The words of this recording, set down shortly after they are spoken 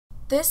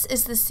This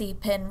is the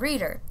C-Pen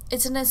Reader.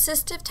 It's an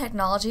assistive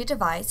technology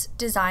device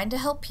designed to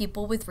help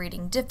people with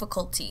reading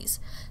difficulties.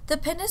 The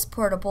pen is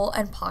portable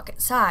and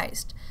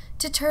pocket-sized.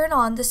 To turn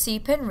on the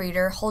C-Pen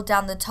Reader, hold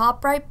down the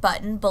top right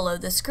button below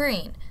the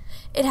screen.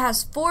 It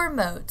has 4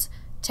 modes: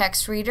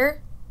 text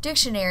reader,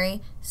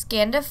 dictionary,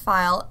 scan to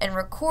file, and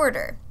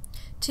recorder.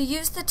 To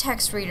use the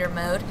text reader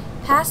mode,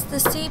 pass the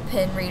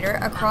C-Pen Reader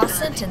across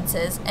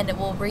sentences and it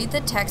will read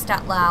the text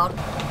out loud.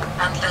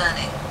 I'm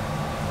learning.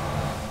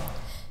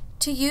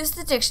 To use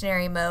the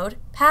dictionary mode,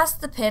 pass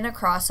the pen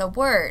across a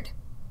word.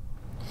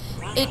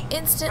 It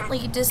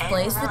instantly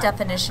displays the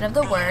definition of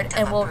the word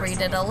and will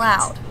read it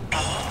aloud. B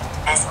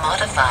as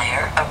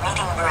modifier, a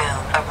reading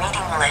room, a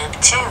reading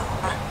lamp, tune,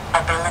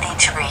 ability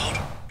to read.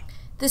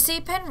 The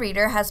C-Pen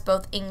Reader has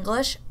both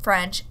English,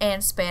 French,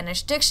 and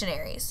Spanish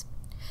dictionaries.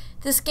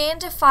 The scan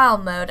to file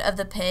mode of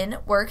the pen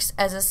works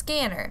as a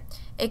scanner.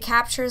 It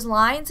captures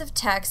lines of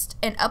text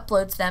and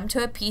uploads them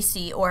to a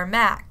PC or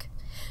Mac.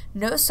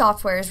 No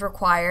software is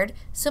required.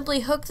 Simply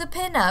hook the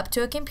pen up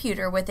to a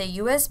computer with a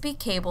USB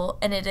cable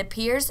and it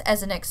appears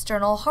as an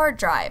external hard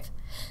drive.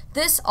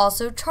 This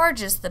also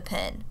charges the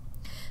pen.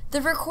 The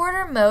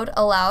recorder mode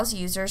allows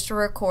users to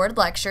record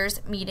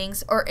lectures,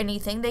 meetings, or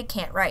anything they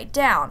can't write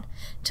down.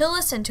 To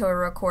listen to a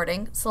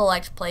recording,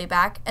 select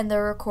playback and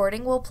the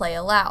recording will play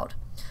aloud.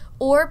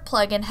 Or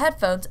plug in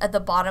headphones at the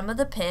bottom of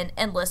the pen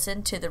and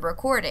listen to the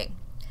recording.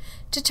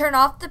 To turn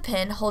off the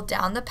pen, hold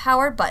down the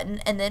power button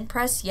and then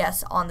press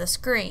yes on the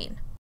screen.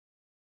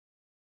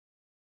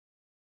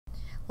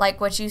 Like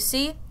what you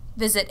see?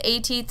 Visit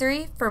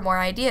AT3 for more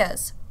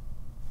ideas.